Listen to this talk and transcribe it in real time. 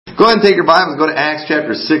Go ahead and take your Bible and go to Acts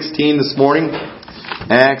chapter 16 this morning.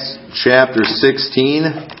 Acts chapter 16.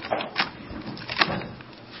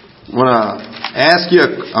 I'm going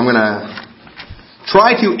to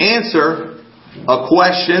try to answer a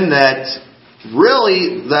question that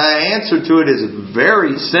really the answer to it is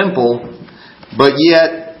very simple, but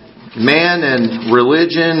yet man and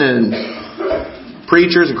religion and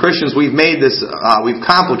preachers and Christians, we've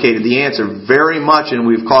complicated the answer very much, and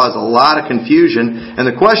we've caused a lot of confusion. And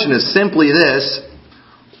the question is simply this: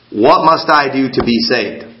 what must I do to be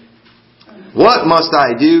saved? What must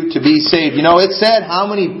I do to be saved? You know, it said how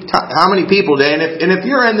many people today, and if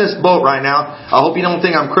you're in this boat right now, I hope you don't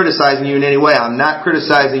think I'm criticizing you in any way. I'm not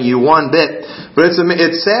criticizing you one bit. But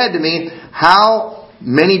it's sad to me how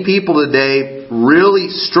many people today really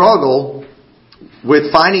struggle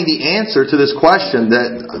with finding the answer to this question,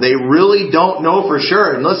 that they really don't know for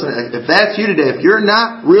sure. And listen, if that's you today, if you're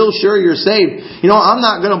not real sure you're saved, I'm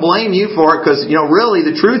not going to blame you for it, because, really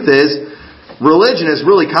the truth is, religion has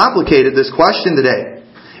really complicated this question today.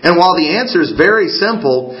 And while the answer is very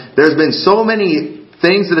simple, there's been so many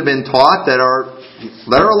things that have been taught that are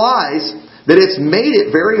lies, that it's made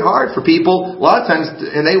it very hard for people a lot of times,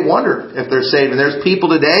 and they wonder if they're saved. And there's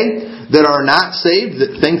people today that are not saved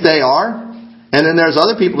that think they are. And then there's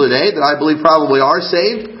other people today that I believe probably are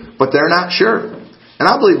saved, but they're not sure. And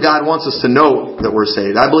I believe God wants us to know that we're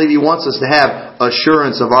saved. I believe He wants us to have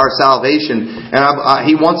assurance of our salvation. And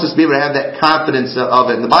He wants us to be able to have that confidence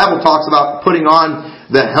of it. And the Bible talks about putting on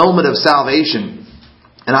the helmet of salvation.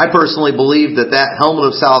 And I personally believe that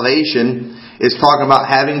helmet of salvation is talking about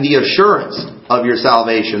having the assurance of your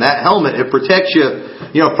salvation. That helmet, it protects you,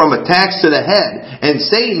 from attacks to the head. And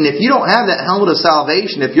Satan, if you don't have that helmet of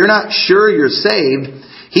salvation, if you're not sure you're saved,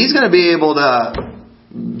 he's going to be able to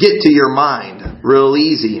get to your mind real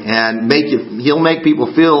easy and he'll make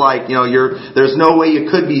people feel like, there's no way you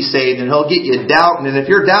could be saved, and he'll get you doubting. And if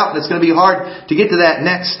you're doubting, it's going to be hard to get to that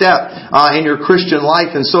next step in your Christian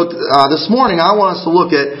life. And so this morning I want us to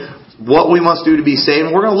look at what we must do to be saved.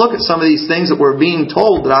 And we're going to look at some of these things that we're being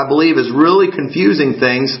told that I believe is really confusing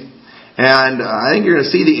things. And I think you're going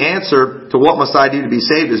to see the answer to what must I do to be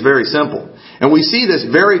saved is very simple. And we see this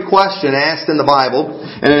very question asked in the Bible.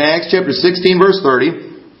 And in Acts chapter 16 verse 30,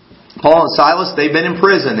 Paul and Silas, they've been in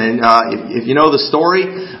prison. And if you know the story,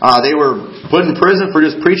 they were put in prison for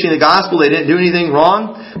just preaching the gospel. They didn't do anything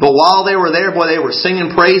wrong. But while they were there, they were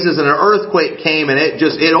singing praises, and an earthquake came, and it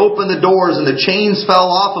opened the doors, and the chains fell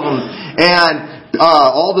off of them. And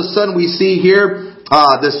all of a sudden we see here,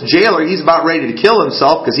 this jailer, he's about ready to kill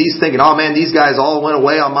himself, because he's thinking, oh man, these guys all went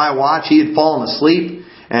away on my watch. He had fallen asleep,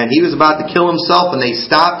 and he was about to kill himself, and they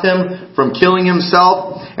stopped him from killing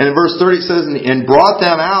himself. And in verse 30 it says, and brought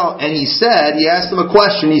them out, and he asked them a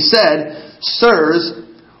question. He said, sirs,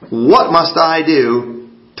 what must I do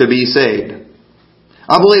to be saved?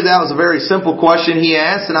 I believe that was a very simple question he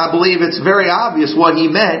asked, and I believe it's very obvious what he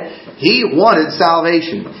meant. He wanted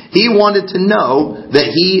salvation. He wanted to know that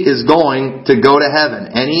he is going to go to heaven.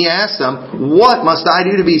 And he asked them, what must I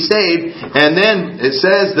do to be saved? And then it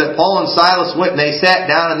says that Paul and Silas went and they sat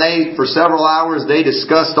down, and for several hours, they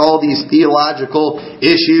discussed all these theological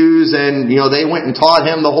issues, and they went and taught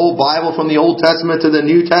him the whole Bible from the Old Testament to the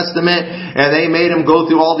New Testament, and they made him go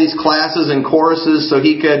through all these classes and courses so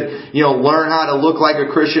he could, learn how to look like a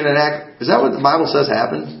Christian and act. Is that what the Bible says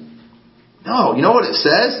happens? No. You know what it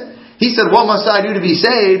says? He said, what must I do to be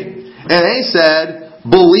saved? And they said,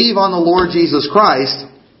 believe on the Lord Jesus Christ,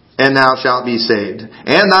 and thou shalt be saved.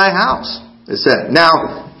 And thy house, it said. Now,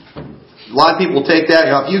 a lot of people take that,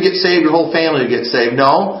 if you get saved, your whole family will get saved.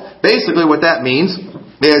 No. Basically what that means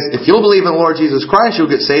is, if you'll believe in the Lord Jesus Christ, you'll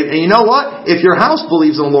get saved. And you know what? If your house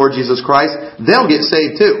believes in the Lord Jesus Christ, they'll get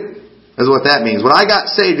saved too. Is what that means. When I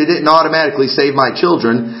got saved, it didn't automatically save my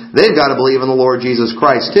children. They've got to believe in the Lord Jesus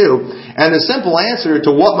Christ too. And the simple answer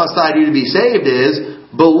to what must I do to be saved is,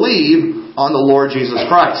 believe on the Lord Jesus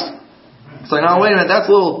Christ. It's like, no, wait a minute,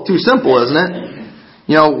 that's a little too simple, isn't it?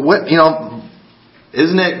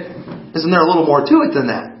 Isn't there a little more to it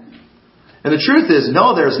than that? And the truth is,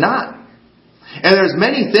 no, there's not. And there's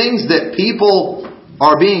many things that people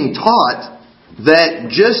are being taught that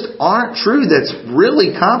just aren't true, that's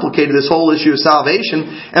really complicated this whole issue of salvation.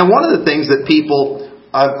 And one of the things that people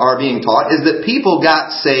are being taught is that people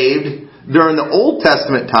got saved during the Old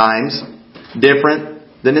Testament times different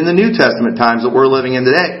than in the New Testament times that we're living in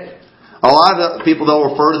today. A lot of the people, they'll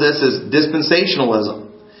refer to this as dispensationalism.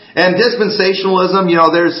 And dispensationalism,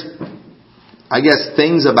 there's, I guess,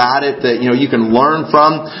 things about it that, you can learn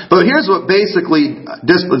from. But here's what basically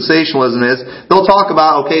dispensationalism is. They'll talk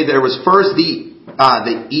about, there was first the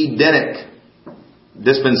Edenic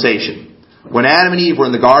dispensation. when Adam and Eve were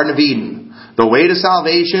in the Garden of Eden, the way to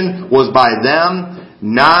salvation was by them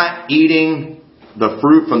not eating the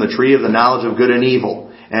fruit from the tree of the knowledge of good and evil.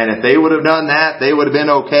 And if they would have done that, they would have been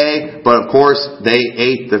okay. But of course, they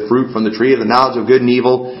ate the fruit from the tree of the knowledge of good and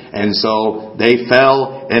evil. And so they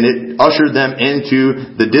fell, and it ushered them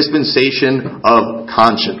into the dispensation of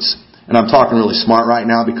conscience. And I'm talking really smart right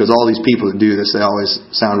now because all these people that do this, they always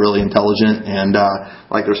sound really intelligent and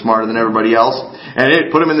like they're smarter than everybody else. And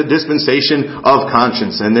it put them in the dispensation of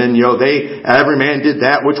conscience. And then, every man did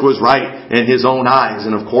that which was right in his own eyes.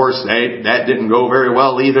 And of course, that didn't go very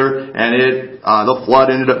well either. And the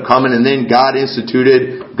flood ended up coming, and then God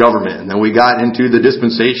instituted government. And then we got into the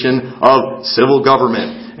dispensation of civil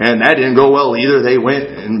government. And that didn't go well either. They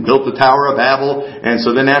went and built the Tower of Babel. And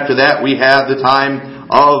so then after that, we have the time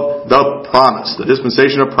of the promise, the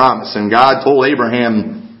dispensation of promise. And God told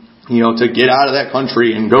Abraham, to get out of that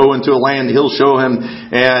country and go into a land that He'll show him.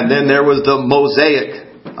 And then there was the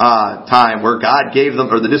Mosaic time where God gave them,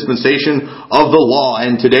 or the dispensation of the law.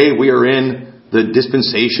 And today we are in the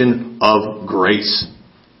dispensation of grace,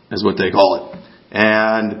 is what they call it.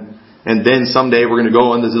 And then someday we're going to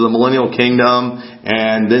go into the millennial kingdom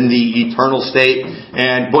and then the eternal state.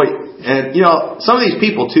 And some of these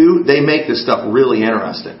people too, they make this stuff really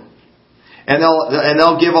interesting. And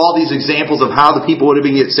they'll give all these examples of how the people would have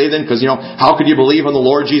been get saved then, because how could you believe in the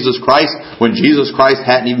Lord Jesus Christ when Jesus Christ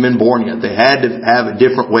hadn't even been born yet? They had to have a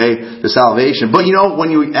different way to salvation. But when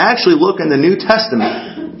you actually look in the New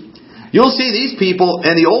Testament, you'll see these people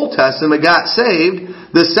in the Old Testament got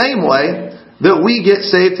saved the same way that we get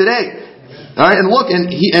saved today. All right, and look in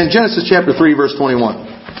Genesis chapter 3, verse 21.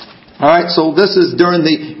 All right, so this is during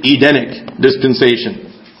the Edenic dispensation.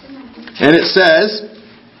 And it says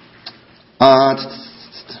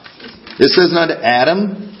unto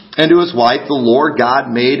Adam and to his wife, the Lord God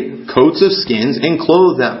made coats of skins and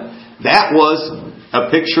clothed them. That was a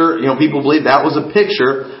picture, people believe that was a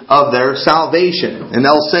picture of their salvation. And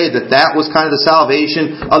they'll say that was kind of the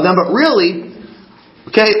salvation of them. But really,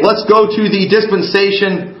 let's go to the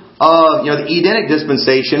dispensation of, the Edenic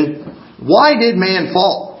dispensation. Why did man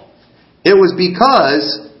fall? It was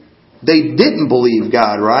because they didn't believe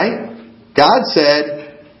God, right? God said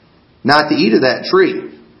not to eat of that tree.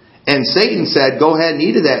 And Satan said, go ahead and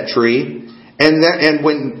eat of that tree. And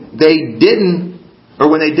when they didn't, or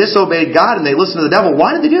when they disobeyed God and they listened to the devil,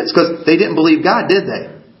 why did they do it? It's because they didn't believe God, did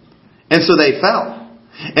they? And so they fell.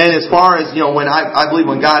 And as far as, when I believe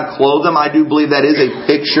when God clothed them, I do believe that is a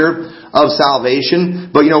picture of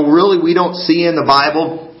salvation. But, really we don't see in the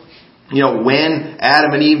Bible, when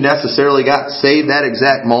Adam and Eve necessarily got saved that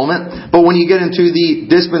exact moment. But when you get into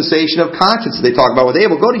the dispensation of conscience they talk about with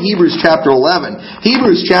Abel, go to Hebrews chapter 11.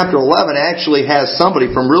 Hebrews chapter 11 actually has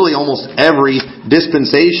somebody from really almost every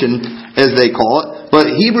dispensation, as they call it.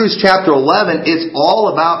 But Hebrews chapter 11, it's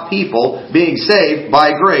all about people being saved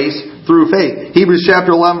by grace through faith. Hebrews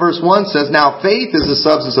chapter 11 verse 1 says, Now faith is the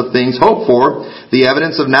substance of things hoped for, the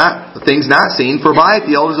evidence of things not seen. For by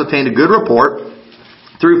it the elders obtained a good report.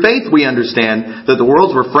 Through faith we understand that the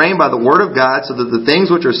worlds were framed by the word of God, so that the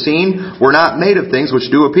things which are seen were not made of things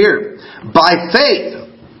which do appear. By faith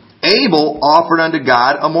Abel offered unto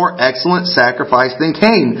God a more excellent sacrifice than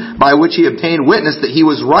Cain, by which he obtained witness that he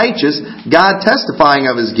was righteous, God testifying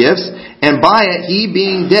of his gifts, and by it he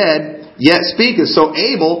being dead yet speaketh. So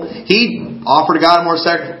Abel, he offered to God a more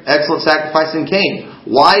excellent sacrifice than Cain.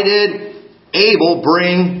 Why did Abel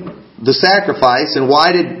bring the sacrifice, and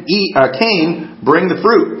why did Cain bring the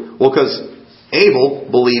fruit? Well, because Abel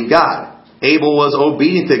believed God. Abel was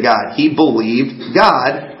obedient to God. He believed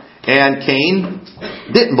God, and Cain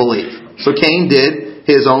didn't believe. So Cain did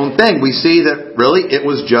his own thing. We see that really it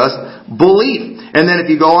was just belief. And then if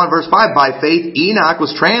you go on verse 5, by faith Enoch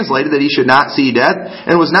was translated that he should not see death,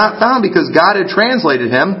 and was not found because God had translated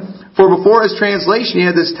him. For before his translation he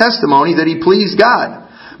had this testimony that he pleased God.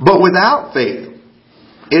 But without faith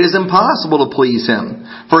it is impossible to please Him.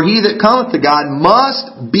 For he that cometh to God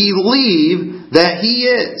must believe that He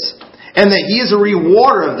is, and that He is a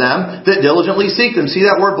rewarder of them that diligently seek Him. See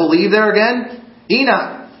that word believe there again?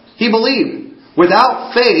 Enoch, he believed.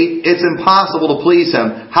 Without faith, it's impossible to please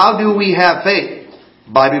Him. How do we have faith?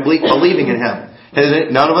 By believing in Him.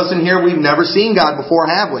 None of us in here, we've never seen God before,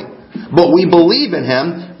 have we? But we believe in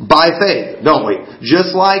Him by faith, don't we?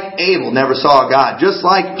 Just like Abel never saw God. Just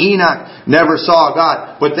like Enoch never saw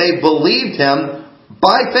God. But they believed Him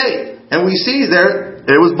by faith. And we see there,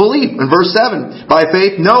 it was belief. In verse 7, by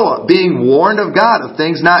faith Noah, being warned of God of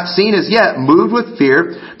things not seen as yet, moved with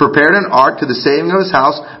fear, prepared an ark to the saving of his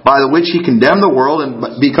house, by the which he condemned the world and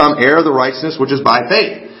become heir of the righteousness which is by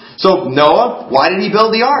faith. So Noah, why did he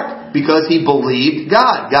build the ark? Because he believed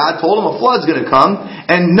God. God told him a flood's going to come,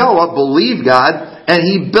 and Noah believed God, and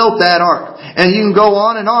he built that ark. And you can go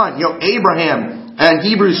on and on. Abraham, and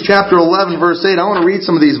Hebrews chapter 11, verse 8. I want to read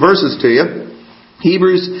some of these verses to you.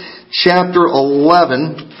 Hebrews chapter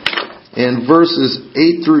 11, and verses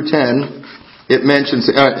 8 through 10. It mentions,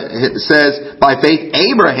 it says, by faith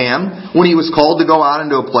Abraham, when he was called to go out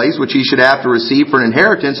into a place which he should have to receive for an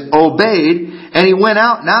inheritance, obeyed, and he went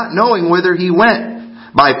out not knowing whither he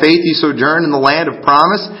went. By faith he sojourned in the land of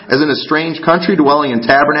promise, as in a strange country, dwelling in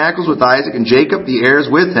tabernacles with Isaac and Jacob, the heirs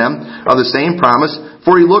with him of the same promise.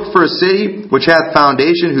 For he looked for a city which hath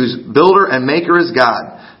foundation, whose builder and maker is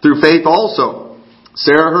God. Through faith also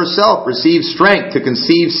Sarah herself received strength to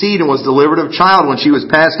conceive seed and was delivered of child when she was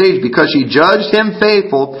past age, because she judged him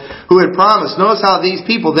faithful who had promised. Notice how these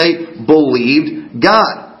people, they believed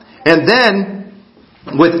God. And then,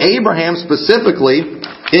 with Abraham specifically,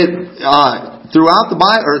 throughout the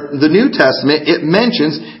Bible, or the New Testament, it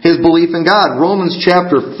mentions his belief in God. Romans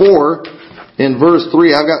chapter 4 in verse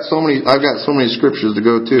 3. I've got so many scriptures to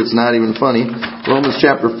go to, it's not even funny. Romans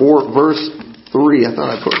chapter 4 verse 3. I thought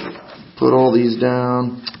I put all these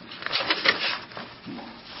down.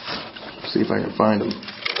 See if I can find them.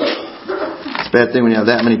 It's a bad thing when you have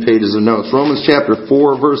that many pages of notes. Romans chapter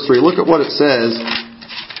 4 verse 3. Look at what it says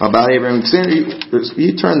about Abraham.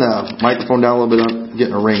 You turn the microphone down a little bit. I'm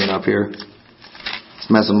getting a ringing up here. It's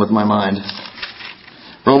messing with my mind.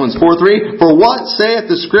 Romans 4:3. For what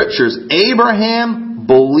saith the Scriptures? Abraham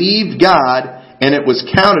believed God, and it was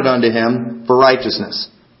counted unto him for righteousness.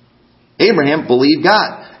 Abraham believed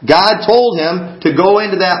God. God told him to go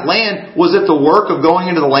into that land. Was it the work of going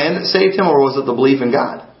into the land that saved him, or was it the belief in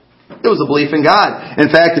God? It was the belief in God. In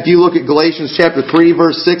fact, if you look at Galatians chapter 3,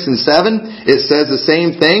 verse 6 and 7, it says the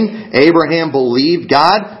same thing. Abraham believed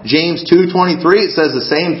God. James 2:23, it says the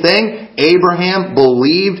same thing. Abraham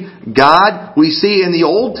believed God. We see in the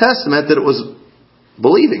Old Testament that it was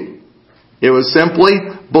believing. It was simply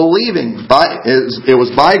believing. It was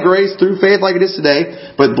by grace through faith like it is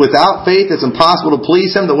today. But without faith, it's impossible to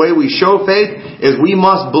please Him. The way we show faith is we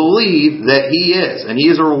must believe that He is. And He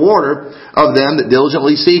is a rewarder of them that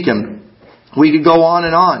diligently seek Him. We could go on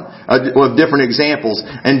and on with different examples.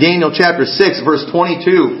 In Daniel chapter 6, verse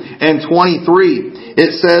 22 and 23,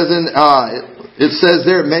 it says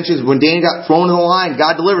there, it mentions when Daniel got thrown in the lion,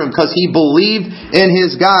 God delivered him because he believed in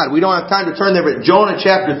his God. We don't have time to turn there, but Jonah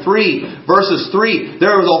chapter 3, verses 3,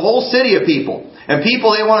 there was a whole city of people. And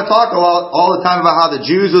people, they want to talk all the time about how the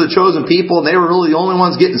Jews are the chosen people and they were really the only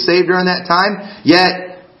ones getting saved during that time.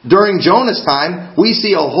 Yet, during Jonah's time, we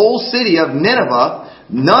see a whole city of Nineveh,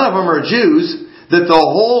 none of them are Jews, that the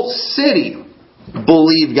whole city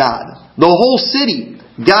believed God. The whole city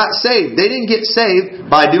got saved. They didn't get saved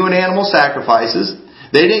by doing animal sacrifices.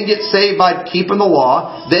 They didn't get saved by keeping the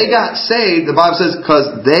law. They got saved, the Bible says,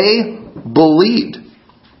 because they believed.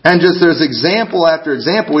 And just there's example after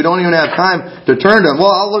example. We don't even have time to turn to them.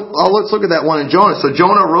 Well, let's look at that one in Jonah. So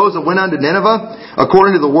Jonah arose and went unto Nineveh,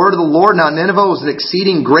 according to the word of the Lord. Now Nineveh was an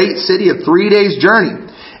exceeding great city of 3 days' journey.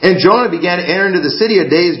 And Jonah began to enter into the city a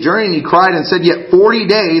day's journey, and he cried and said, Yet 40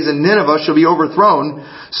 days, and Nineveh shall be overthrown.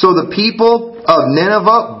 So the people of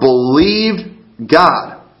Nineveh believed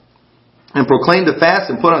God, and proclaimed a fast,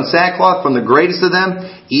 and put on sackcloth, from the greatest of them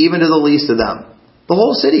even to the least of them. The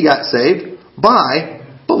whole city got saved by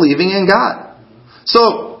believing in God.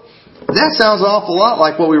 So that sounds an awful lot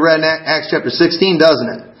like what we read in Acts chapter 16, doesn't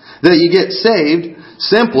it? That you get saved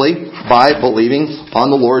simply by believing on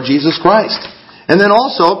the Lord Jesus Christ. And then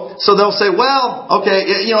also, so they'll say, well, okay,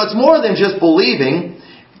 it's more than just believing.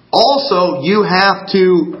 Also, you have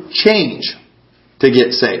to change to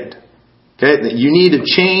get saved. Okay, you need to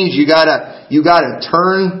change. You gotta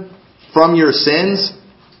turn from your sins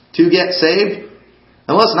to get saved.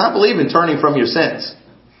 And listen, I believe in turning from your sins.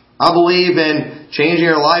 I believe in changing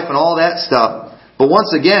your life and all that stuff. But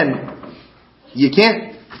once again, you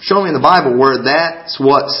can't show me in the Bible where that's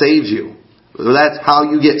what saves you. That's how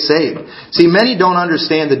you get saved. See, many don't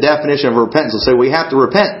understand the definition of repentance. They'll say, we have to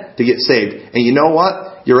repent to get saved. And you know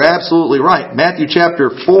what? You're absolutely right. Matthew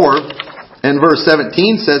chapter 4 and verse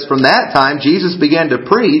 17 says, From that time Jesus began to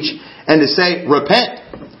preach and to say,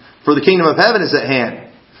 Repent, for the kingdom of heaven is at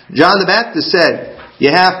hand. John the Baptist said, you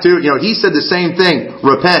have to, he said the same thing.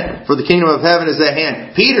 Repent, for the kingdom of heaven is at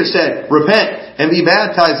hand. Peter said, Repent and be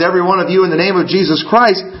baptized, every one of you, in the name of Jesus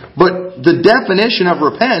Christ. But the definition of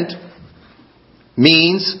repent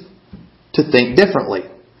means to think differently.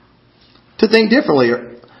 To think differently,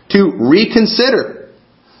 or to reconsider.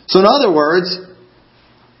 So in other words,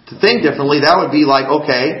 to think differently, that would be like,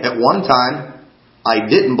 okay, at one time, I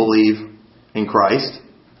didn't believe in Christ.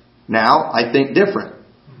 Now I think different.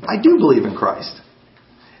 I do believe in Christ.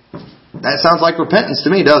 That sounds like repentance to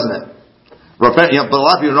me, doesn't it? But a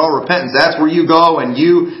lot of people know repentance. That's where you go and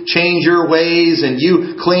you change your ways and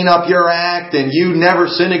you clean up your act and you never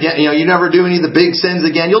sin again. You never do any of the big sins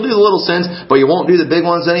again. You'll do the little sins, but you won't do the big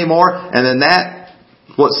ones anymore. And then that's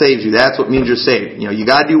what saves you. That's what means you're saved. You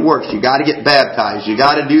got to do works. You got to get baptized. You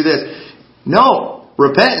got to do this. No,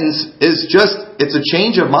 repentance is it's a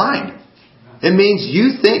change of mind. It means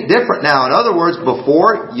you think different now. In other words,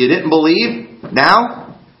 before you didn't believe,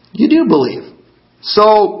 now you do believe.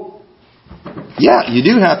 So, yeah, you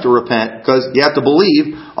do have to repent because you have to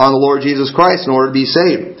believe on the Lord Jesus Christ in order to be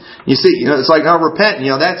saved. You see, it's like, repent.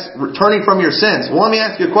 That's returning from your sins. Well, let me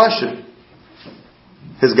ask you a question.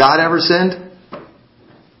 Has God ever sinned?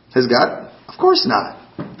 Has God? Of course not.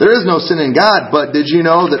 There is no sin in God, but did you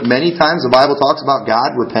know that many times the Bible talks about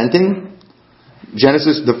God repenting?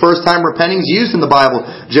 Genesis, the first time repenting is used in the Bible.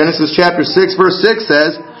 Genesis chapter 6 verse 6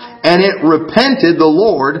 says, "And it repented the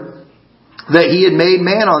Lord that He had made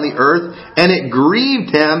man on the earth, and it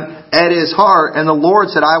grieved Him at His heart. And the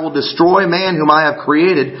Lord said, I will destroy man whom I have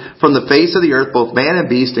created from the face of the earth, both man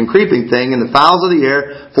and beast, and creeping thing, and the fowls of the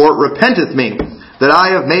air, for it repenteth me that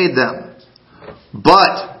I have made them.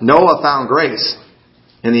 But Noah found grace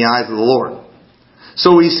in the eyes of the Lord."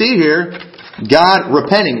 So we see here God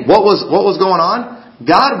repenting. What was going on?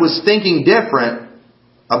 God was thinking different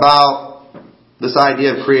about this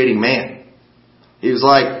idea of creating man. He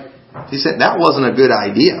said that wasn't a good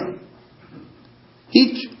idea.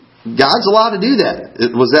 God's allowed to do that.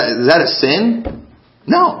 Is that a sin?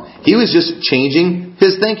 No. He was just changing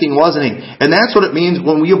His thinking, wasn't He? And that's what it means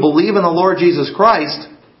when you believe in the Lord Jesus Christ.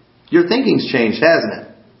 Your thinking's changed, hasn't it?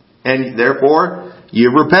 And therefore,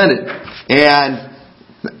 you've repented. And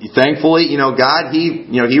thankfully, God, He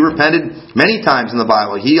repented many times in the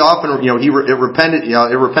Bible. He often, it repented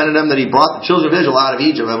Him that He brought the children of Israel out of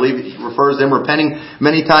Egypt. I believe He refers to Him repenting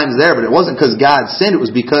many times there, but it wasn't because God sinned. It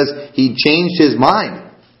was because He changed His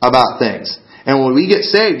mind about things. And when we get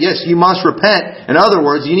saved, yes, you must repent. In other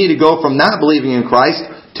words, you need to go from not believing in Christ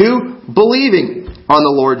to believing on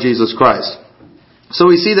the Lord Jesus Christ. So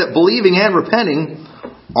we see that believing and repenting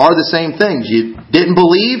are the same things. You didn't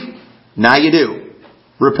believe, now you do.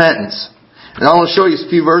 Repentance. And I want to show you a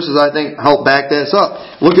few verses I think help back this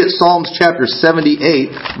up. Look at Psalms chapter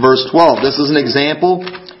 78, verse 12. This is an example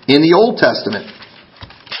in the Old Testament.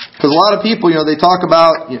 Because a lot of people, they talk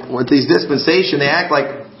about, with these dispensation, they act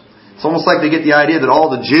like, it's almost like they get the idea that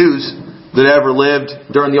all the Jews that ever lived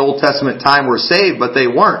during the Old Testament time were saved, but they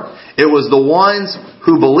weren't. It was the ones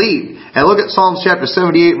who believed. And look at Psalms chapter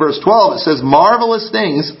 78, verse 12. It says, "Marvelous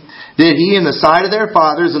things did He in the sight of their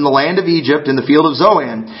fathers in the land of Egypt, in the field of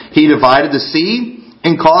Zoan. He divided the sea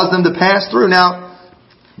and caused them to pass through." Now,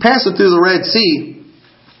 passing through the Red Sea,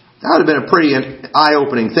 that would have been a pretty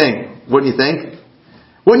eye-opening thing, wouldn't you think?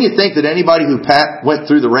 Wouldn't you think that anybody who went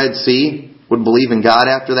through the Red Sea would believe in God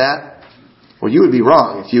after that? Well, you would be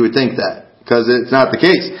wrong if you would think that, because it's not the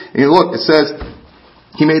case. And look, it says,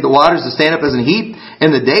 "He made the waters to stand up as an heap.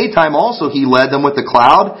 In the daytime also He led them with the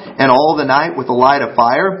cloud, and all the night with the light of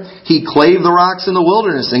fire. He clave the rocks in the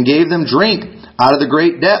wilderness, and gave them drink out of the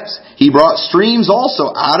great depths. He brought streams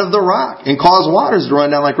also out of the rock, and caused waters to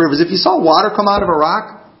run down like rivers." If you saw water come out of a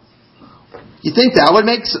rock, you think that would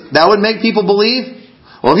make people believe?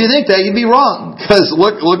 Well, if you think that, you'd be wrong. Because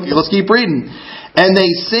look, let's keep reading. "And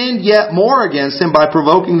they sinned yet more against Him by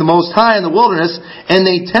provoking the Most High in the wilderness, and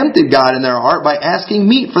they tempted God in their heart by asking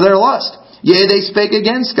meat for their lust. Yea, they spake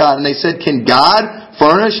against God, and they said, Can God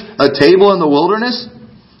furnish a table in the wilderness?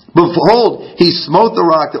 Behold, He smote the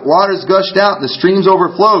rock, that waters gushed out, and the streams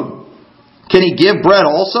overflowed. Can He give bread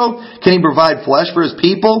also? Can He provide flesh for His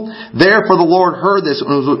people? Therefore the Lord heard this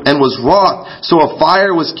and was wroth. So a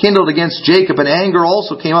fire was kindled against Jacob, and anger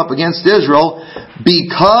also came up against Israel,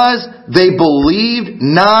 because they believed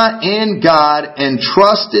not in God and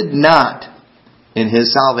trusted not in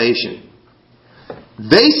His salvation."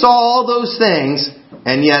 They saw all those things,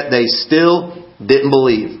 and yet they still didn't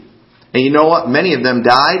believe. And you know what? Many of them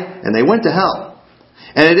died, and they went to hell.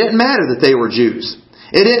 And it didn't matter that they were Jews.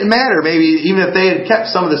 It didn't matter, maybe even if they had kept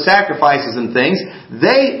some of the sacrifices and things.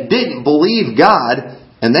 They didn't believe God,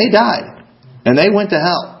 and they died. And they went to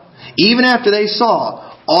hell. Even after they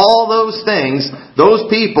saw all those things, those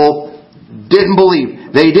people didn't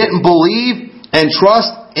believe. They didn't believe and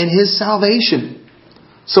trust in His salvation.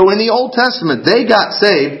 So in the Old Testament, they got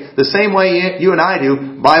saved the same way you and I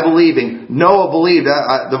do, by believing. Noah believed.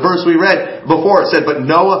 The verse we read before, it said, "But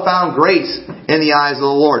Noah found grace in the eyes of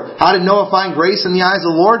the Lord." How did Noah find grace in the eyes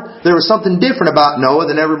of the Lord? There was something different about Noah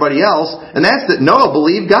than everybody else, and that's that Noah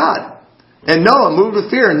believed God. And Noah moved with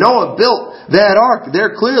fear, and Noah built that ark.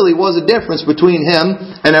 There clearly was a difference between him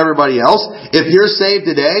and everybody else. If you're saved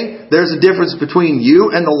today, there's a difference between you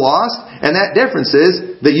and the lost, and that difference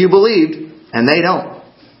is that you believed and they don't.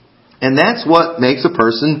 And that's what makes a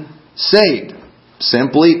person saved.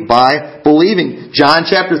 Simply by believing. John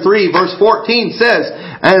chapter 3 verse 14 says,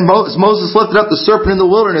 "And Moses lifted up the serpent in the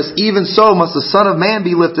wilderness, even so must the Son of Man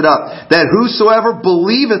be lifted up, that whosoever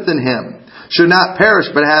believeth in Him should not perish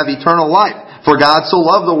but have eternal life. For God so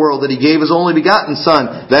loved the world that He gave His only begotten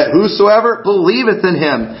Son, that whosoever believeth in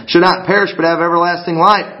Him should not perish but have everlasting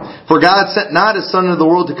life. For God sent not His Son into the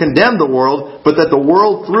world to condemn the world, but that the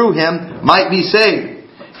world through Him might be saved.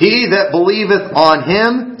 He that believeth on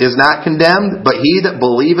Him is not condemned, but he that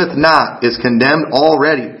believeth not is condemned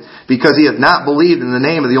already, because he hath not believed in the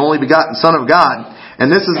name of the only begotten Son of God. And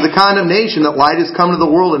this is the condemnation, that light is come to the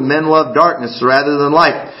world, and men love darkness rather than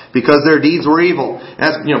light, because their deeds were evil."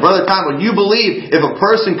 As Brother Tom, when you believe if a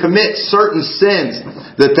person commits certain sins,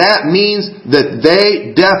 that means that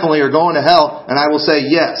they definitely are going to hell, and I will say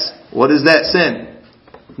yes. What is that sin?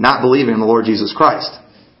 Not believing in the Lord Jesus Christ.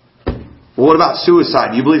 Well, what about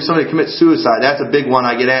suicide? You believe somebody commits suicide? That's a big one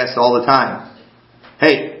I get asked all the time.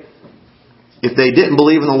 Hey, if they didn't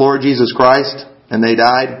believe in the Lord Jesus Christ and they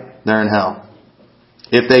died, they're in hell.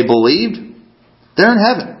 If they believed, they're in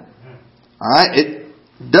heaven. Alright? It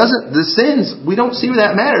doesn't, the sins, we don't see where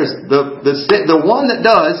that matters. The one that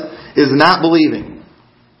does is not believing.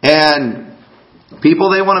 And people,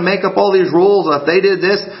 they want to make up all these rules. If they did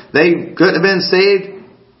this, they couldn't have been saved.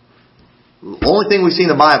 The only thing we see in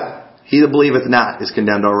the Bible, he that believeth not is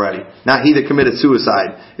condemned already. Not he that committed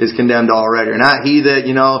suicide is condemned already. Or not he that,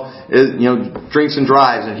 drinks and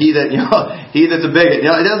drives. And he that, he that's a bigot.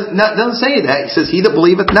 It doesn't say that. He says, he that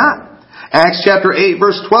believeth not. Acts chapter 8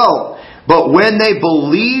 verse 12. But when they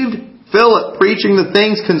believed Philip preaching the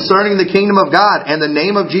things concerning the kingdom of God and the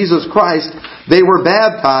name of Jesus Christ, they were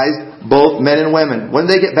baptized, both men and women.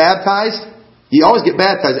 When they get baptized, you always get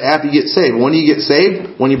baptized after you get saved. When do you get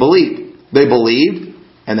saved? When you believe. They believed,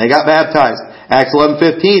 and they got baptized. Acts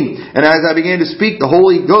 11:15. And as I began to speak, the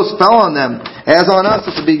Holy Ghost fell on them, as on us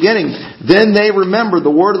at the beginning. Then they remembered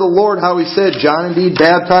the word of the Lord, how He said, John indeed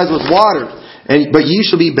baptized with water, but ye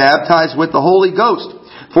shall be baptized with the Holy Ghost.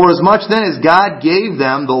 For as much then as God gave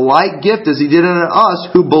them the like gift as He did unto us,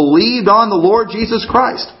 who believed on the Lord Jesus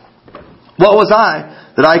Christ. What was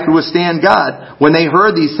I, that I could withstand God? When they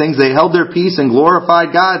heard these things, they held their peace and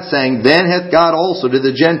glorified God, saying, Then hath God also to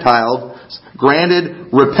the Gentiles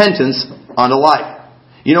granted repentance unto life.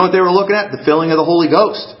 You know what they were looking at? The filling of the Holy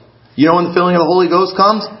Ghost. You know when the filling of the Holy Ghost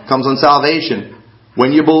comes? It comes on salvation.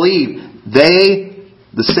 When you believe,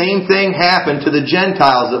 the same thing happened to the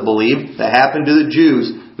Gentiles that believed, that happened to the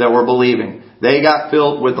Jews that were believing. They got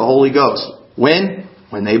filled with the Holy Ghost. When?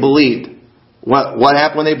 When they believed. What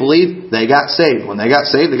happened when they believed? They got saved. When they got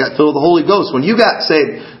saved, they got filled with the Holy Ghost. When you got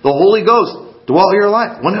saved, the Holy Ghost dwelt in your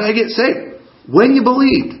life. When did I get saved? When you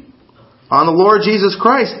believed on the Lord Jesus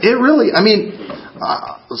Christ. It really,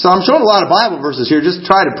 so I'm showing a lot of Bible verses here just to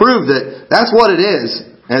try to prove that that's what it is.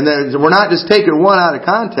 And that we're not just taking one out of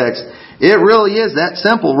context. It really is that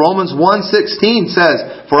simple. Romans 1:16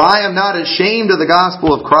 says, For I am not ashamed of the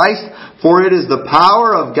gospel of Christ, for it is the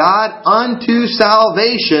power of God unto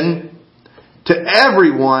salvation to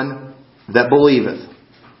everyone that believeth.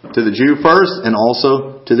 To the Jew first, and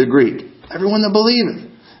also to the Greek. Everyone that believeth.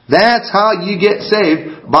 That's how you get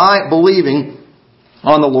saved, by believing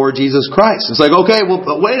on the Lord Jesus Christ. It's like, okay, well,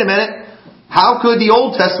 but wait a minute. How could the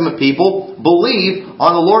Old Testament people believe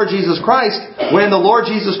on the Lord Jesus Christ when the Lord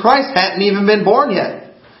Jesus Christ hadn't even been born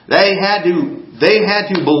yet? They had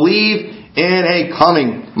to believe in a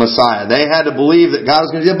coming Messiah. They had to believe that God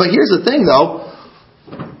was going to do it. But here's the thing, though.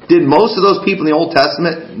 Did most of those people in the Old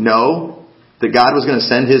Testament know that God was going to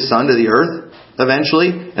send His Son to the earth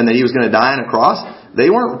eventually, and that He was going to die on a cross?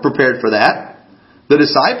 They weren't prepared for that. The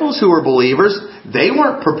disciples who were believers, they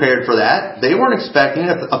weren't prepared for that. They weren't expecting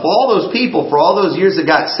it. If all those people, for all those years that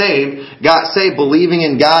got saved believing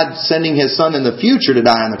in God sending His Son in the future to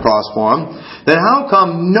die on the cross for them, then how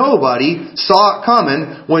come nobody saw it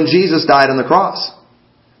coming when Jesus died on the cross?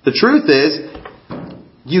 The truth is,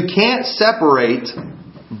 you can't separate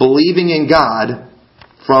believing in God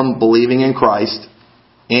from believing in Christ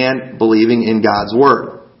and believing in God's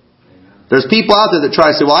Word. There's people out there that try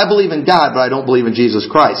to say, well, I believe in God, but I don't believe in Jesus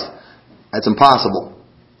Christ. That's impossible.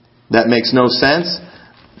 That makes no sense.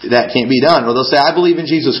 That can't be done. Or they'll say, I believe in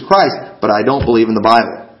Jesus Christ, but I don't believe in the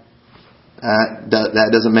Bible. That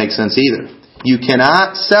doesn't make sense either. You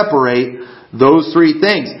cannot separate those three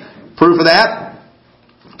things. Proof of that,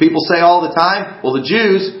 people say all the time, well, the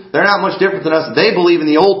Jews, they're not much different than us. They believe in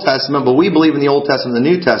the Old Testament, but we believe in the Old Testament and the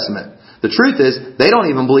New Testament. The truth is, they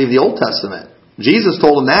don't even believe the Old Testament. Jesus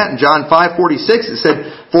told them that in John 5:46. It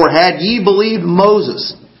said, "For had ye believed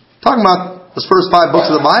Moses," talking about those first 5 books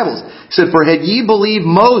of the Bible. He said, "For had ye believed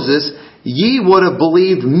Moses, ye would have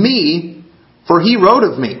believed me, for he wrote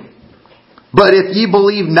of me. But if ye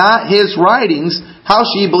believe not his writings, how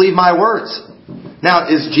shall ye believe my words?" Now,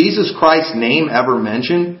 is Jesus Christ's name ever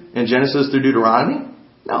mentioned in Genesis through Deuteronomy?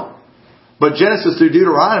 No. But Genesis through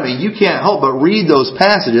Deuteronomy, you can't help but read those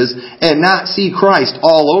passages and not see Christ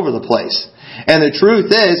all over the place. And the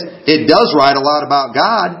truth is, it does write a lot about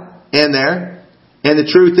God in there. And the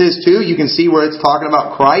truth is, too, you can see where it's talking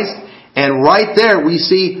about Christ. And right there, we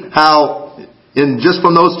see how, just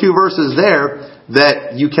from those 2 verses there,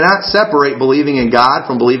 that you cannot separate believing in God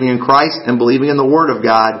from believing in Christ and believing in the Word of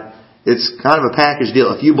God. It's kind of a package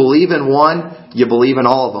deal. If you believe in one, you believe in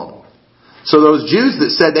all of them. So those Jews that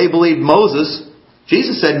said they believed Moses,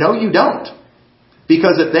 Jesus said, no, you don't.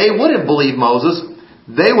 Because if they would have believed Moses,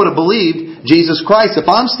 they would have believed Jesus Christ. If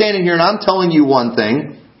I'm standing here and I'm telling you one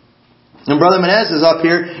thing, and Brother Menez is up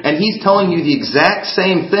here and he's telling you the exact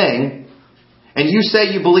same thing, and you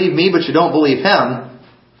say you believe me but you don't believe him,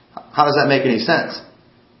 how does that make any sense?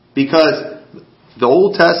 Because the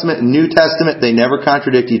Old Testament and New Testament, they never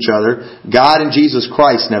contradict each other. God and Jesus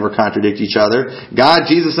Christ never contradict each other. God,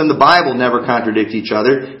 Jesus, and the Bible never contradict each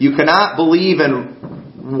other. You cannot believe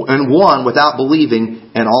in one without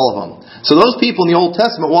believing in all of them. So those people in the Old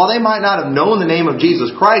Testament, while they might not have known the name of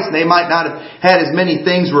Jesus Christ, and they might not have had as many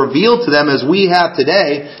things revealed to them as we have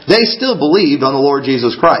today, they still believed on the Lord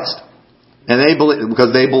Jesus Christ. And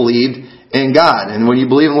because they believed in God. And when you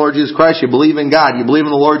believe in the Lord Jesus Christ, you believe in God. You believe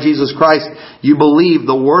in the Lord Jesus Christ, you believe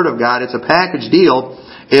the Word of God. It's a package deal.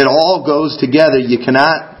 It all goes together.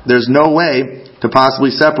 There's no way to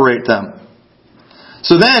possibly separate them.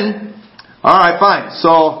 So then, alright, fine.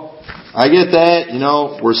 So, I get that,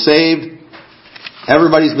 we're saved.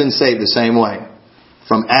 Everybody's been saved the same way.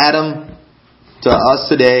 From Adam to us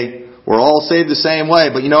today, we're all saved the same way.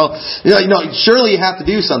 But surely you have to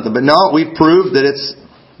do something. But no, we've proved that it's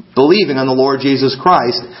believing on the Lord Jesus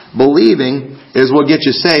Christ. Believing is what gets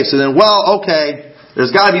you saved. So then, okay,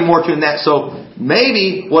 there's got to be more to that. So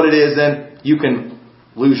maybe what it is then, you can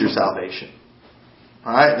lose your salvation.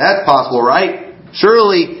 Alright, that's possible, right?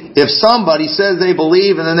 Surely, if somebody says they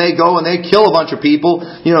believe and then they go and they kill a bunch of people,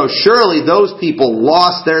 surely those people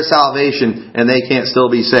lost their salvation and they can't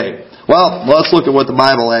still be saved. Well, let's look at what the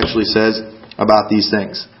Bible actually says about these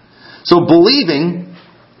things. So believing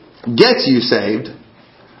gets you saved,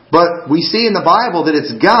 but we see in the Bible that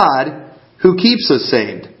it's God who keeps us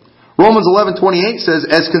saved. Romans 11:28 says,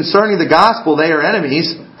 "As concerning the gospel, they are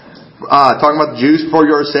enemies," talking about the Jews, "for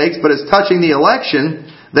your sakes, but as touching the election,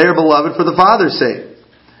 they are beloved for the Father's sake.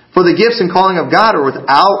 For the gifts and calling of God are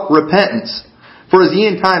without repentance. For as ye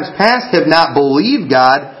in times past have not believed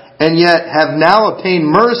God, and yet have now obtained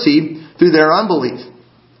mercy through their unbelief."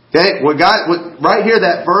 Okay, right here,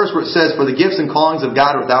 that verse where it says, "For the gifts and callings of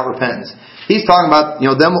God are without repentance." He's talking about,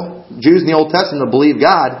 them Jews in the Old Testament that believe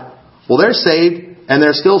God. Well, they're saved, and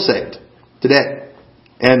they're still saved today.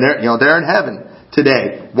 And they're in heaven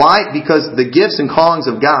today. Why? Because the gifts and callings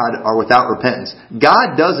of God are without repentance.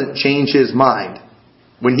 God doesn't change His mind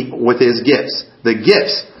with His gifts. The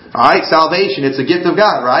gifts, alright, salvation, it's a gift of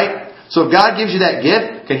God, right? So if God gives you that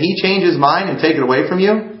gift, can He change His mind and take it away from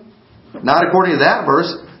you? Not according to that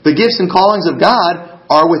verse. The gifts and callings of God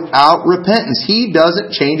are without repentance. He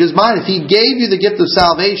doesn't change His mind. If He gave you the gift of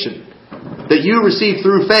salvation that you received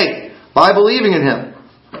through faith by believing in Him,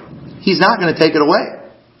 He's not going to take it away.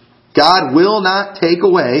 God will not take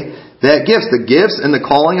away that gift, the gifts and the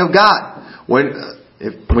calling of God.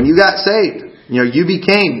 When you got saved, you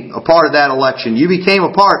became a part of that election. You became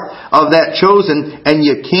a part of that chosen, and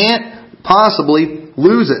you can't possibly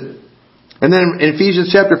lose it. And then in Ephesians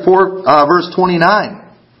chapter 4, verse 29,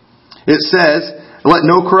 it says, "Let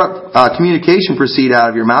no corrupt communication proceed out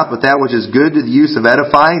of your mouth, but that which is good to the use of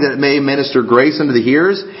edifying, that it may minister grace unto the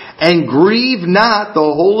hearers. And grieve not the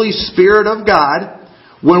Holy Spirit of God."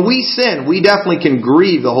 When we sin, we definitely can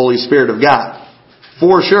grieve the Holy Spirit of God.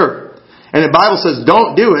 For sure. And the Bible says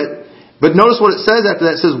don't do it. But notice what it says after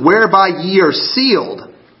that. It says, "Whereby ye are sealed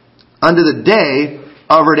unto the day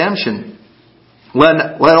of redemption.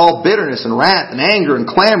 Let all bitterness and wrath and anger and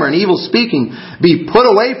clamor and evil speaking be put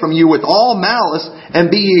away from you with all malice,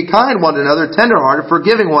 and be ye kind one to another, tenderhearted,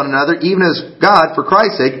 forgiving one another, even as God, for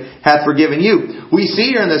Christ's sake, hath forgiven you." We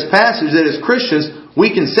see here in this passage that as Christians,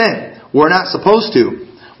 we can sin. We're not supposed to.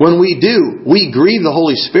 When we do, we grieve the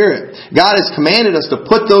Holy Spirit. God has commanded us to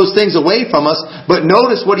put those things away from us, but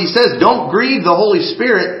notice what He says, don't grieve the Holy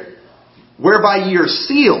Spirit whereby ye are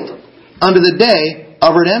sealed unto the day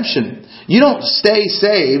of redemption. You don't stay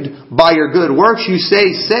saved by your good works. You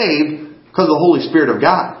stay saved because of the Holy Spirit of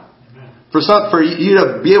God. For you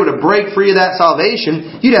to be able to break free of that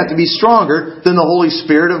salvation, you'd have to be stronger than the Holy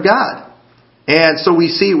Spirit of God. And so we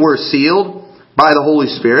see we're sealed by the Holy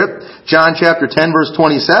Spirit. John chapter 10 verse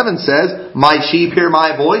 27 says, My sheep hear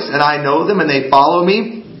my voice, and I know them, and they follow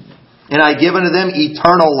me. And I give unto them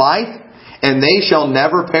eternal life, and they shall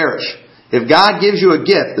never perish. If God gives you a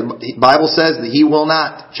gift, the Bible says that He will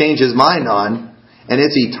not change His mind on, and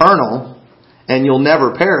it's eternal, and you'll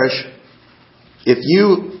never perish. If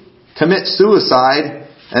you commit suicide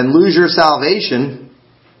and lose your salvation,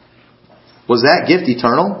 was that gift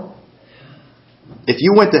eternal? If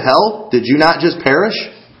you went to hell, did you not just perish?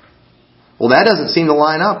 Well, that doesn't seem to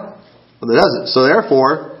line up. Well, it doesn't. So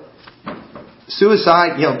therefore,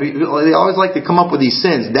 suicide, they always like to come up with these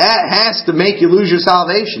sins. That has to make you lose your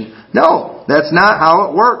salvation. No, that's not how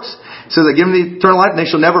it works. It says, I give them the eternal life, and they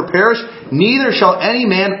shall never perish. Neither shall any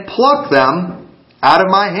man pluck them out of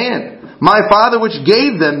my hand. My Father which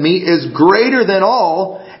gave them me is greater than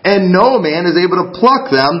all, and no man is able to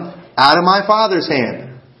pluck them out of my Father's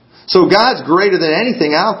hand. So God's greater than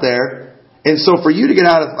anything out there. And so for you to get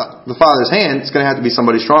out of the Father's hand, it's going to have to be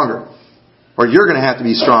somebody stronger. Or you're going to have to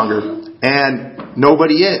be stronger. And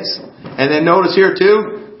nobody is. And then notice here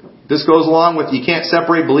too, this goes along with you can't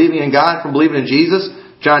separate believing in God from believing in Jesus.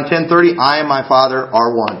 John 10:30, I and my Father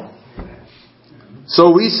are one.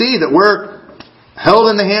 So we see that we're held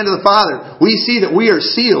in the hand of the Father. We see that we are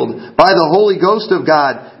sealed by the Holy Ghost of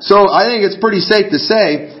God. So I think it's pretty safe to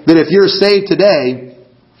say that if you're saved today,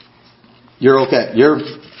 you're okay. You're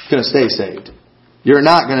going to stay saved. You're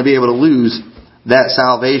not going to be able to lose that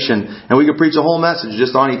salvation. And we could preach a whole message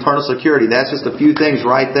just on eternal security. That's just a few things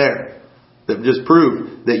right there that just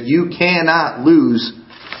prove that you cannot lose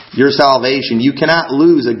your salvation. You cannot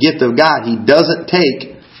lose a gift of God. He doesn't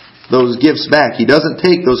take those gifts back. He doesn't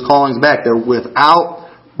take those callings back. They're without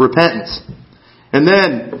repentance. And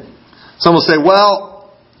then some will say,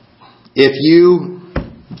 well, if you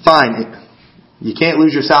find it, you can't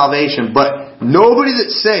lose your salvation, but nobody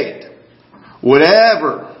that's saved would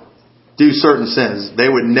ever do certain sins. They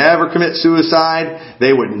would never commit suicide.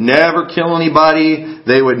 They would never kill anybody.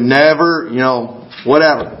 They would never,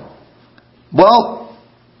 whatever. Well,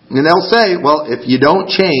 and they'll say, well, if you don't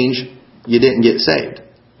change, you didn't get saved.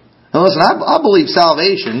 Now listen, I believe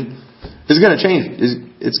salvation is going to change.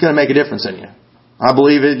 It's going to make a difference in you. I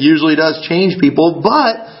believe it usually does change people,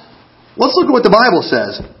 but let's look at what the Bible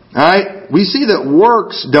says. Alright? We see that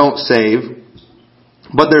works don't save,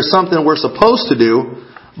 but there's something we're supposed to do,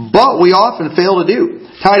 but we often fail to do.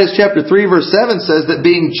 Titus chapter 3 verse 7 says that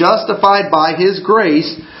being justified by His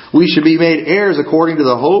grace, we should be made heirs according to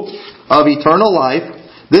the hope of eternal life.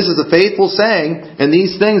 This is a faithful saying, and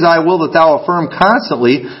these things I will that thou affirm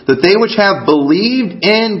constantly, that they which have believed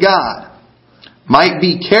in God might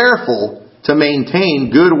be careful to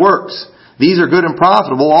maintain good works. These are good and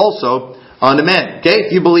profitable also unto men. Okay,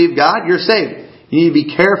 if you believe God, you're saved. You need to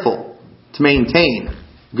be careful to maintain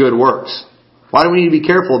good works. Why do we need to be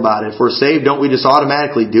careful about it? If we're saved, don't we just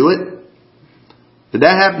automatically do it? Did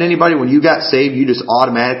that happen to anybody when you got saved, you just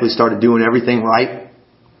automatically started doing everything right?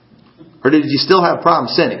 Or did you still have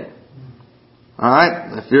problems sinning?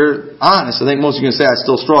 Alright? If you're honest, I think most of you can say, I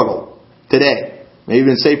still struggle today. Maybe you've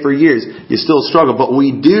been saved for years. You still struggle. But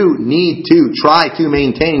we do need to try to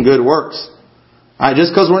maintain good works. Alright?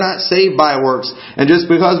 Just because we're not saved by works, and just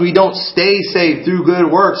because we don't stay saved through good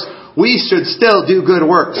works, we should still do good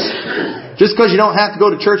works. Just because you don't have to go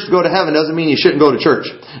to church to go to heaven doesn't mean you shouldn't go to church.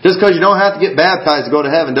 Just because you don't have to get baptized to go to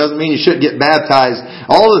heaven doesn't mean you shouldn't get baptized.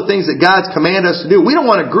 All the things that God's commanded us to do. We don't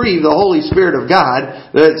want to grieve the Holy Spirit of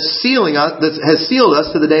God that's sealing us, that has sealed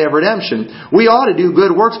us to the day of redemption. We ought to do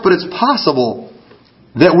good works, but it's possible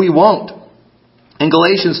that we won't. In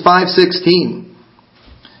Galatians 5:16,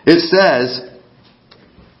 it says,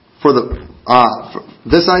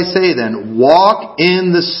 this I say then, walk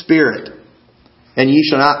in the Spirit, and ye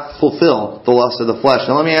shall not fulfill the lust of the flesh.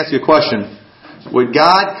 Now let me ask you a question. Would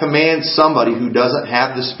God command somebody who doesn't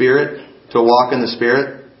have the Spirit to walk in the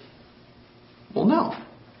Spirit? Well, no.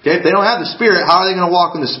 Okay, if they don't have the Spirit, how are they going to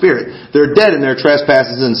walk in the Spirit? They're dead in their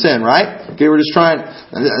trespasses and sin, right? Okay, we're just trying,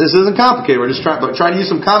 this isn't complicated, we're just trying to use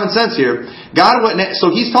some common sense here. God wouldn't,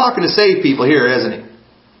 so He's talking to saved people here, isn't He?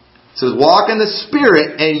 It says, walk in the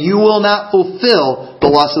Spirit, and you will not fulfill the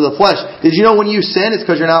lust of the flesh. Did you know when you sin, it's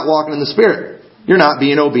because you're not walking in the Spirit? You're not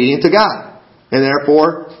being obedient to God. And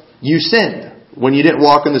therefore, you sinned when you didn't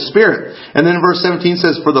walk in the Spirit. And then verse 17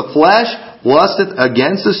 says, for the flesh lusteth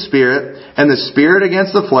against the Spirit, and the Spirit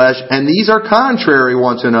against the flesh, and these are contrary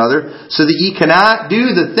one to another, so that ye cannot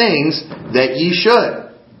do the things that ye should.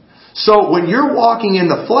 So when you're walking in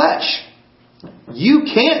the flesh, you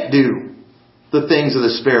can't do the things of the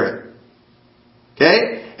Spirit.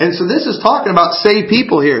 Okay? And so this is talking about saved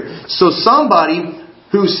people here. So somebody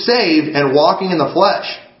who's saved and walking in the flesh,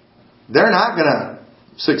 they're not going to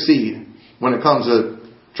succeed when it comes to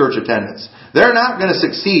church attendance. They're not going to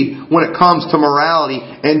succeed when it comes to morality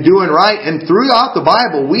and doing right. And throughout the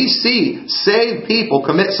Bible, we see saved people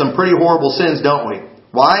commit some pretty horrible sins, don't we?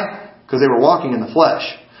 Why? Because they were walking in the flesh.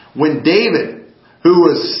 When David, who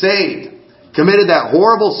was saved, committed that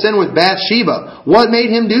horrible sin with Bathsheba, what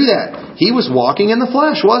made him do that? He was walking in the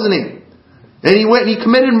flesh, wasn't he? And he went and he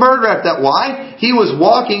committed murder after that. Why? He was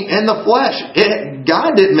walking in the flesh.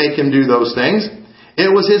 God didn't make him do those things.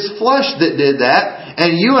 It was his flesh that did that.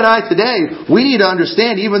 And you and I today, we need to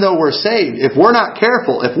understand, even though we're saved, if we're not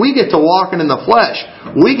careful, if we get to walking in the flesh,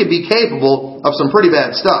 we could be capable of some pretty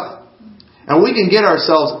bad stuff. And we can get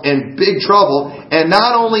ourselves in big trouble. And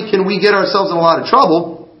not only can we get ourselves in a lot of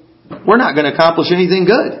trouble, we're not going to accomplish anything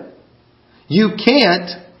good. You can't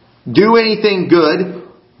do anything good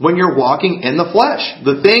when you're walking in the flesh.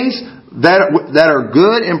 The things that are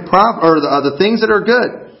good and proper, or the things that are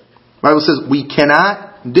good, the Bible says we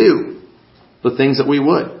cannot do the things that we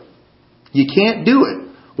would. You can't do it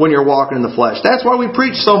when you're walking in the flesh. That's why we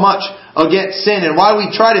preach so much against sin, and why we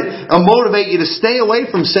try to motivate you to stay away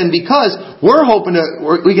from sin, because we're hoping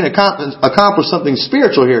we can accomplish something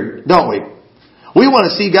spiritual here, don't we? We want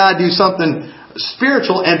to see God do something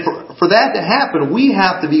spiritual, and for that to happen, we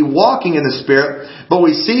have to be walking in the Spirit. But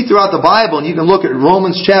we see throughout the Bible, and you can look at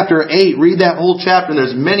Romans chapter 8, read that whole chapter, and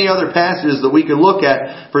there's many other passages that we could look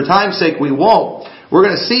at. For time's sake, we won't. We're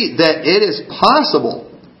going to see that it is possible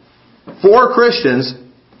for Christians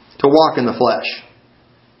to walk in the flesh,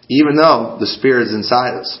 even though the Spirit is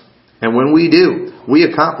inside us. And when we do, we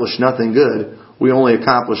accomplish nothing good. We only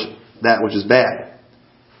accomplish that which is bad.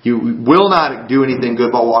 You will not do anything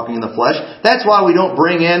good by walking in the flesh. That's why we don't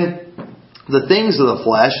bring in the things of the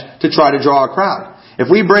flesh to try to draw a crowd. If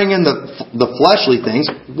we bring in the fleshly things,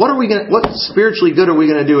 what spiritually good are we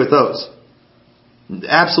going to do with those?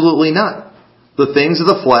 Absolutely none. The things of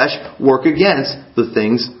the flesh work against the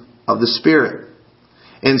things of the Spirit.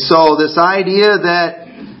 And so this idea that,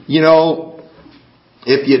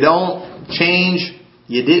 if you don't change,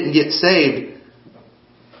 you didn't get saved,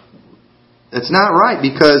 it's not right,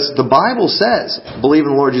 because the Bible says, believe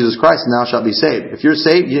in the Lord Jesus Christ and thou shalt be saved. If you're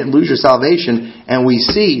saved, you didn't lose your salvation. And we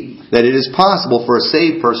see that it is possible for a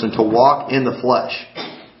saved person to walk in the flesh.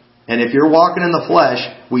 And if you're walking in the flesh,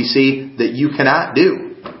 we see that you cannot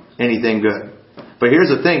do anything good. But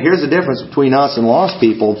here's the thing. Here's the difference between us and lost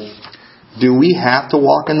people. Do we have to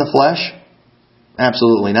walk in the flesh?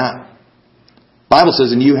 Absolutely not. The Bible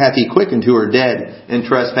says, and you hath He quickened who are dead in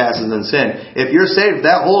trespasses and sin. If you're saved, if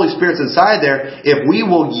that Holy Spirit's inside there, if we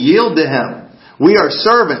will yield to Him, we are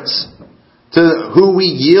servants to who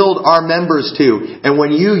we yield our members to. And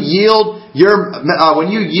when you yield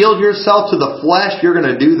yourself to the flesh, you're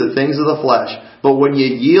going to do the things of the flesh. But when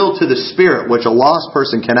you yield to the Spirit, which a lost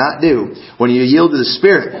person cannot do, when you yield to the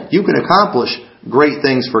Spirit, you can accomplish great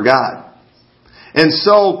things for God. And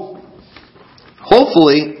so,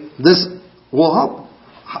 hopefully, this will help.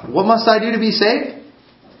 What must I do to be saved?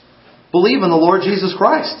 Believe in the Lord Jesus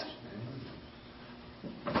Christ.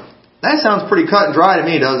 That sounds pretty cut and dry to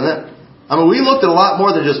me, doesn't it? I mean, we looked at a lot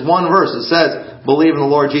more than just one verse that says, believe in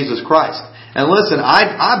the Lord Jesus Christ. And listen,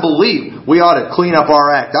 I believe we ought to clean up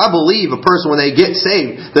our act. I believe a person, when they get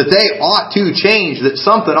saved, that they ought to change, that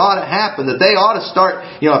something ought to happen, that they ought to start,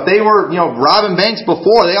 if they were, robbing banks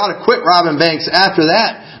before, they ought to quit robbing banks after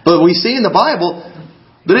that. But we see in the Bible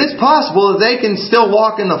that it's possible that they can still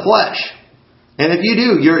walk in the flesh. And if you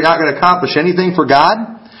do, you're not going to accomplish anything for God.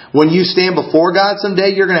 When you stand before God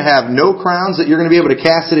someday, you're going to have no crowns that you're going to be able to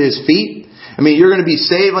cast at His feet. I mean, you're going to be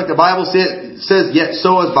saved like the Bible says, yet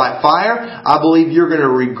so as by fire. I believe you're going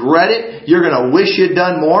to regret it. You're going to wish you'd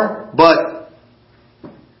done more. But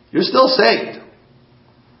you're still saved.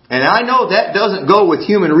 And I know that doesn't go with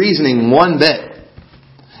human reasoning one bit.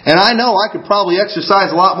 And I know I could probably exercise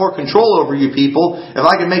a lot more control over you people if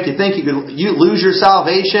I could make you think you lose your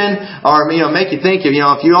salvation, or make you think if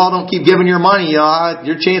you all don't keep giving your money,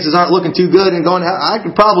 your chances aren't looking too good and going. I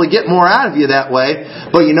could probably get more out of you that way.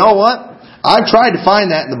 But you know what? I've tried to find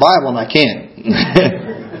that in the Bible and I can't.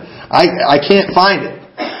 I can't find it.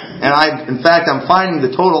 And in fact, I'm finding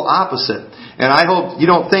the total opposite. And I hope you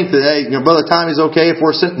don't think that, hey, Brother Tommy's okay if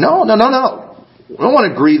we're sin. No. We don't want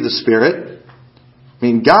to grieve the Spirit. I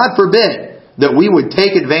mean, God forbid that we would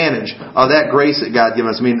take advantage of that grace that God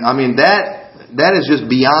given us. I mean that is just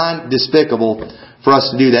beyond despicable for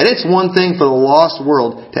us to do that. It's one thing for the lost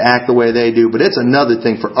world to act the way they do, but it's another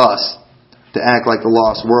thing for us to act like the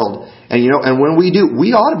lost world. And and when we do,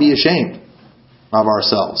 we ought to be ashamed of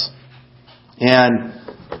ourselves. And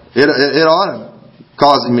it ought to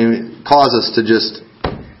cause us to just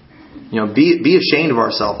be ashamed of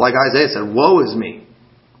ourselves. Like Isaiah said, "Woe is me,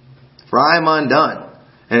 for I am undone."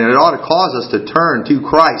 And it ought to cause us to turn to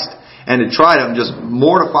Christ and to try to just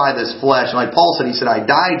mortify this flesh. And like Paul said, he said, "I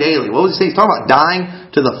die daily." What was he saying? He's talking about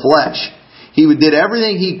dying to the flesh. He did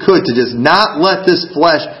everything he could to just not let this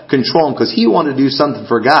flesh control him, because he wanted to do something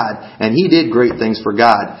for God. And he did great things for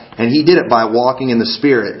God. And he did it by walking in the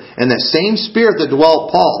Spirit. And that same Spirit that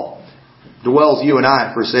dwelt Paul dwells you and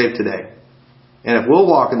I if we're saved today. And if we'll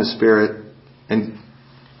walk in the Spirit and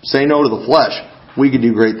say no to the flesh, we can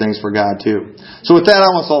do great things for God too. So with that,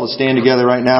 I want us all to stand together right now.